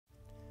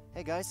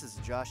Hey guys, this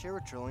is Josh here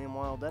with Trillium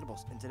Wild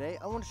Edibles, and today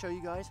I want to show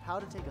you guys how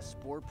to take a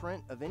spore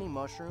print of any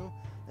mushroom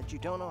that you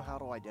don't know how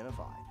to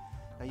identify.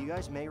 Now you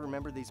guys may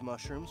remember these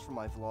mushrooms from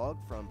my vlog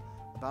from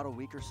about a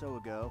week or so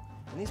ago,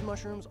 and these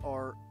mushrooms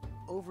are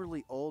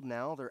overly old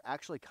now. They're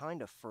actually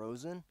kind of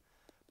frozen,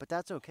 but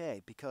that's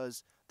okay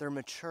because they're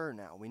mature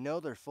now. We know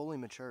they're fully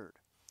matured.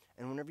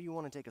 And whenever you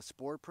want to take a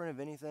spore print of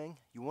anything,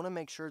 you want to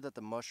make sure that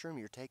the mushroom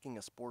you're taking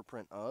a spore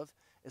print of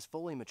is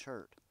fully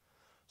matured.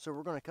 So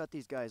we're going to cut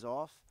these guys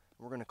off.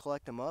 We're going to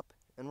collect them up,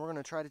 and we're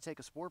going to try to take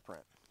a spore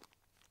print.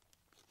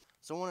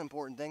 So one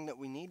important thing that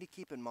we need to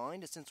keep in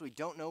mind is since we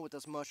don't know what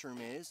this mushroom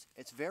is,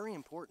 it's very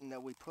important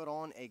that we put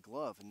on a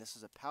glove, and this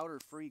is a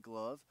powder-free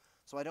glove,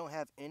 so I don't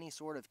have any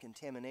sort of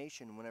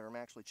contamination whenever I'm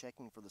actually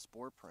checking for the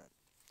spore print.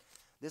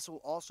 This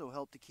will also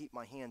help to keep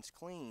my hands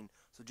clean,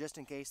 so just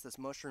in case this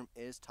mushroom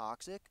is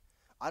toxic,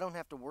 I don't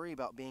have to worry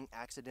about being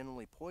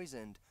accidentally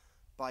poisoned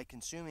by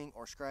consuming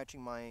or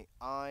scratching my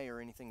eye or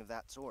anything of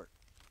that sort.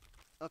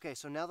 Okay,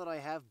 so now that I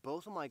have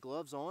both of my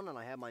gloves on and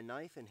I have my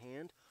knife in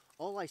hand,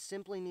 all I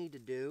simply need to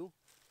do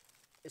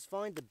is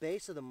find the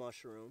base of the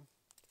mushroom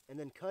and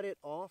then cut it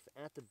off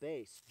at the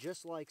base,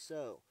 just like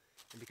so.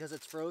 And because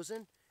it's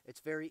frozen, it's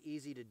very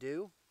easy to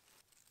do.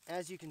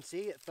 As you can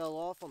see, it fell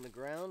off on the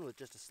ground with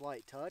just a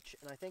slight touch,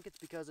 and I think it's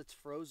because it's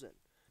frozen.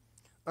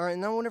 Alright,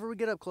 now whenever we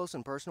get up close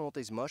and personal with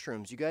these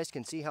mushrooms, you guys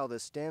can see how the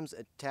stem's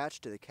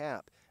attached to the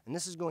cap, and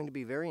this is going to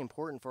be very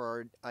important for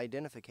our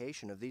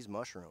identification of these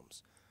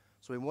mushrooms.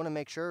 So we want to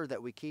make sure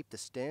that we keep the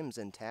stems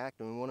intact,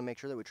 and we want to make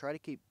sure that we try to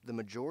keep the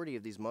majority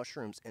of these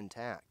mushrooms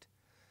intact.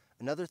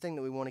 Another thing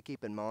that we want to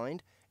keep in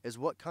mind is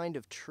what kind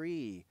of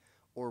tree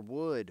or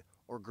wood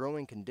or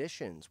growing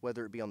conditions,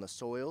 whether it be on the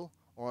soil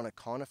or on a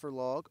conifer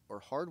log or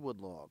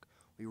hardwood log.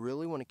 We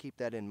really want to keep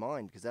that in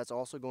mind because that's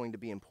also going to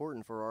be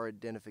important for our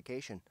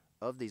identification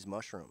of these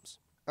mushrooms.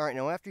 Alright,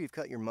 now after you've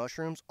cut your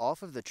mushrooms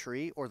off of the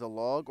tree or the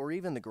log or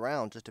even the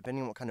ground, just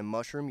depending on what kind of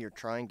mushroom you're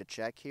trying to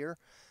check here,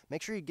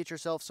 make sure you get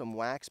yourself some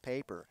wax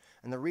paper.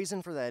 And the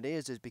reason for that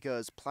is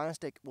because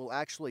plastic will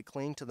actually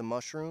cling to the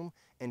mushroom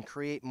and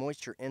create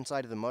moisture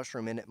inside of the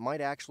mushroom, and it might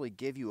actually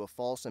give you a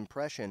false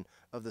impression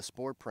of the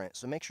spore print.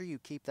 So make sure you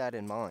keep that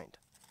in mind.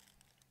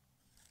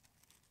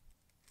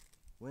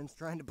 Wind's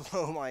trying to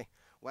blow my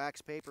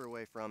wax paper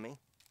away from me.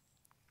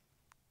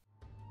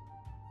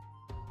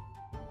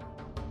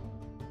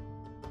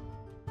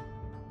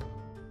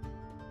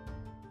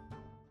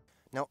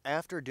 Now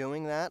after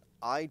doing that,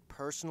 I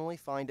personally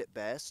find it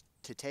best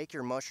to take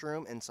your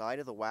mushroom inside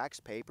of the wax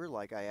paper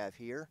like I have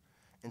here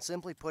and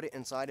simply put it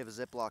inside of a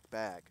Ziploc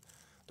bag.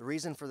 The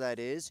reason for that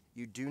is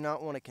you do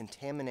not want to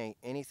contaminate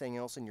anything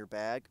else in your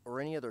bag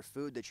or any other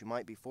food that you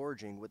might be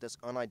foraging with this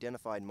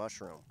unidentified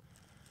mushroom.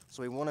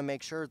 So we want to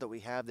make sure that we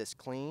have this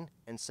clean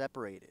and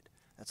separated.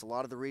 That's a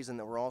lot of the reason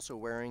that we're also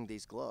wearing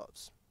these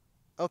gloves.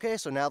 Okay,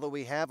 so now that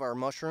we have our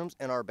mushrooms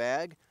in our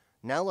bag,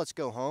 now let's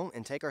go home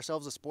and take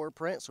ourselves a spore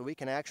print so we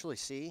can actually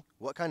see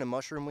what kind of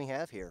mushroom we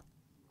have here.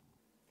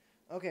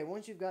 Okay,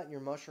 once you've gotten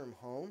your mushroom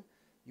home,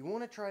 you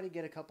want to try to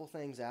get a couple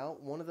things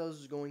out. One of those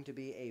is going to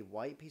be a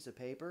white piece of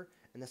paper,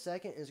 and the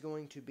second is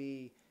going to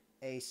be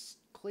a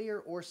clear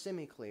or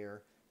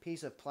semi-clear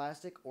piece of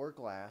plastic or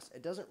glass.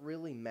 It doesn't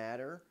really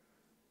matter.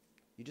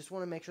 You just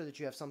want to make sure that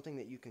you have something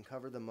that you can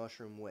cover the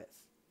mushroom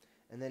with.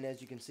 And then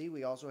as you can see,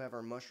 we also have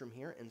our mushroom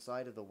here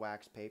inside of the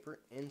wax paper,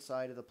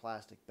 inside of the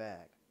plastic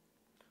bag.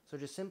 So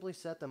just simply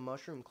set the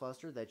mushroom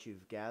cluster that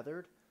you've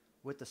gathered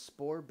with the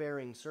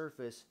spore-bearing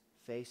surface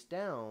face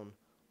down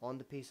on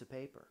the piece of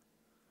paper.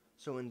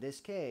 So in this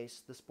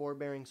case, the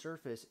spore-bearing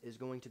surface is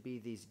going to be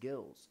these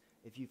gills.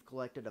 If you've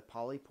collected a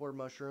polypore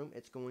mushroom,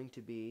 it's going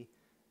to be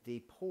the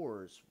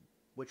pores,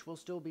 which will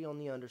still be on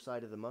the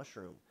underside of the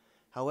mushroom.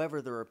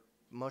 However, there are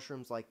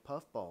mushrooms like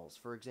puffballs,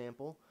 for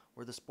example,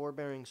 where the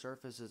spore-bearing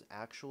surface is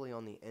actually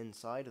on the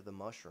inside of the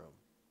mushroom.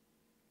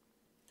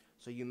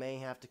 So you may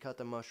have to cut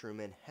the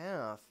mushroom in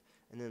half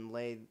and then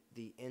lay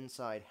the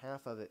inside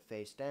half of it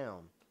face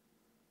down.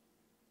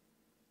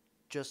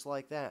 Just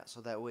like that,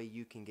 so that way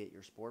you can get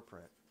your spore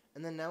print.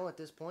 And then now at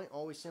this point,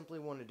 all we simply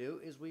want to do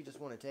is we just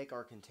want to take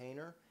our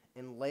container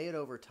and lay it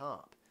over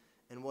top.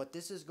 And what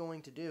this is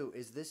going to do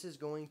is this is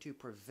going to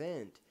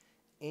prevent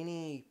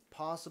any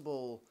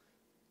possible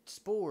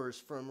spores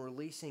from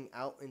releasing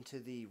out into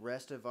the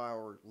rest of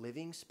our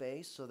living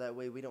space, so that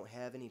way we don't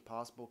have any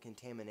possible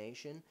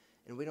contamination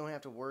and we don't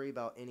have to worry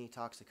about any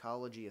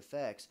toxicology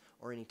effects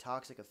or any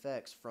toxic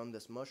effects from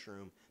this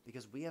mushroom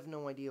because we have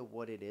no idea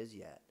what it is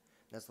yet.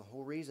 That's the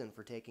whole reason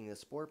for taking the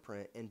spore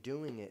print and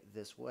doing it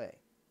this way.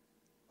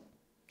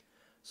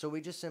 So we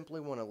just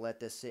simply want to let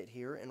this sit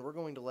here, and we're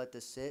going to let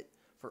this sit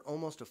for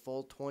almost a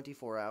full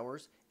 24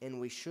 hours, and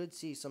we should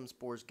see some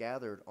spores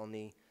gathered on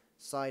the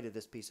side of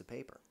this piece of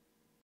paper.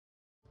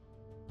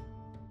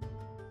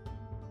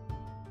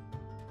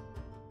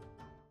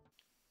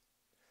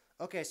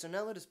 Okay, so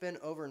now that it's been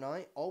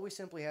overnight, all we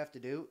simply have to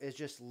do is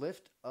just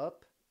lift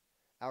up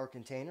our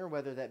container,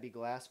 whether that be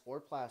glass or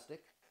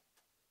plastic.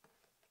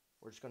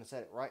 We're just going to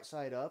set it right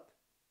side up.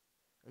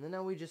 And then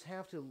now we just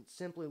have to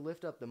simply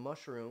lift up the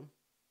mushroom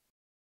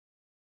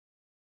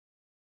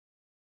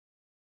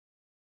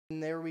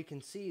And there we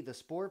can see the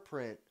spore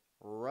print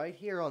right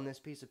here on this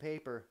piece of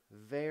paper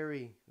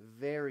very,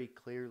 very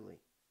clearly.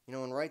 You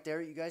know, and right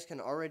there you guys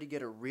can already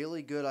get a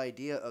really good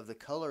idea of the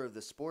color of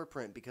the spore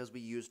print because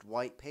we used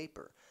white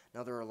paper.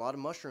 Now there are a lot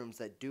of mushrooms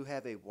that do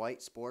have a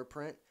white spore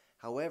print.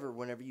 However,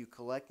 whenever you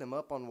collect them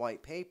up on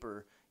white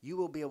paper, you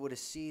will be able to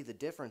see the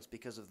difference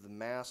because of the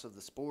mass of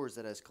the spores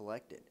that has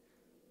collected.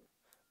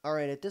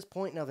 Alright, at this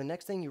point now the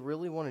next thing you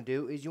really want to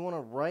do is you want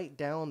to write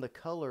down the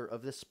color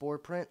of this spore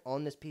print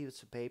on this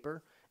piece of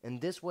paper,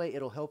 and this way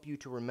it'll help you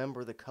to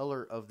remember the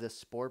color of this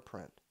spore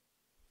print.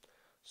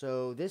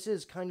 So this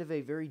is kind of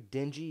a very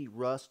dingy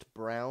rust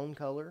brown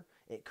color.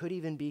 It could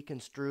even be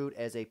construed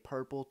as a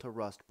purple to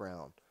rust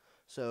brown.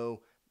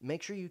 So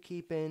make sure you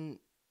keep in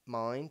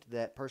mind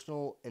that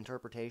personal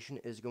interpretation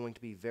is going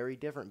to be very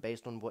different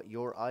based on what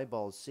your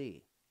eyeballs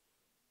see.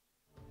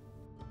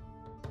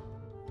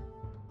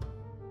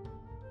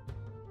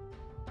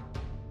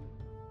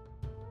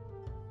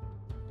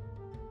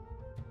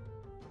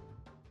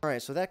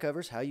 Alright, so that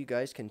covers how you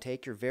guys can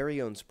take your very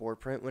own spore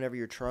print whenever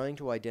you're trying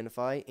to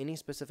identify any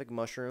specific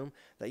mushroom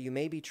that you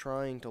may be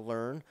trying to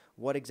learn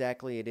what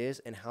exactly it is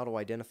and how to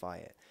identify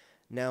it.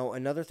 Now,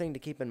 another thing to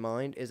keep in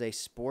mind is a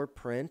spore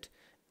print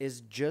is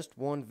just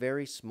one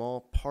very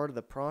small part of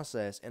the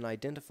process in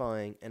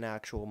identifying an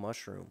actual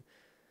mushroom.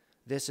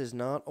 This is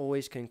not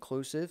always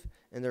conclusive,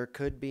 and there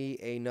could be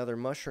another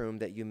mushroom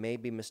that you may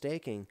be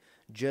mistaking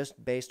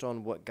just based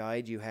on what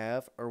guide you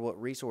have or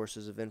what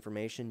resources of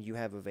information you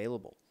have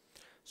available.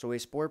 So a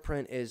spore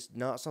print is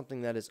not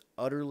something that is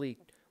utterly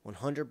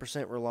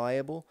 100%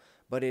 reliable,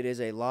 but it is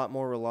a lot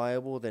more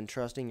reliable than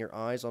trusting your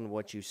eyes on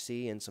what you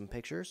see in some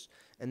pictures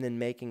and then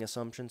making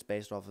assumptions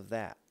based off of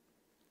that.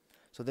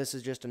 So this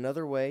is just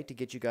another way to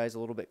get you guys a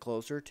little bit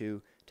closer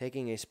to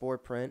taking a spore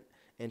print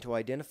and to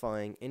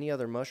identifying any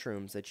other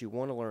mushrooms that you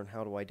want to learn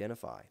how to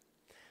identify.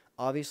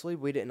 Obviously,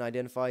 we didn't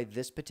identify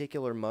this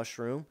particular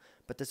mushroom,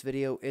 but this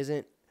video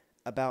isn't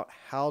about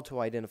how to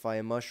identify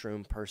a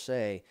mushroom per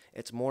se.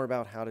 It's more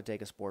about how to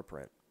take a spore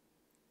print.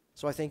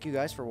 So I thank you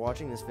guys for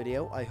watching this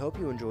video. I hope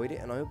you enjoyed it,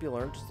 and I hope you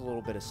learned just a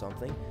little bit of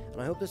something.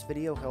 And I hope this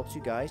video helps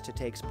you guys to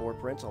take spore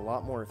prints a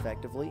lot more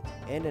effectively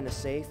and in a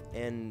safe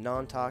and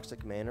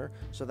non-toxic manner,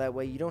 so that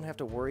way you don't have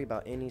to worry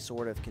about any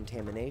sort of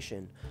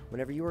contamination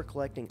whenever you are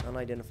collecting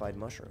unidentified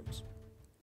mushrooms.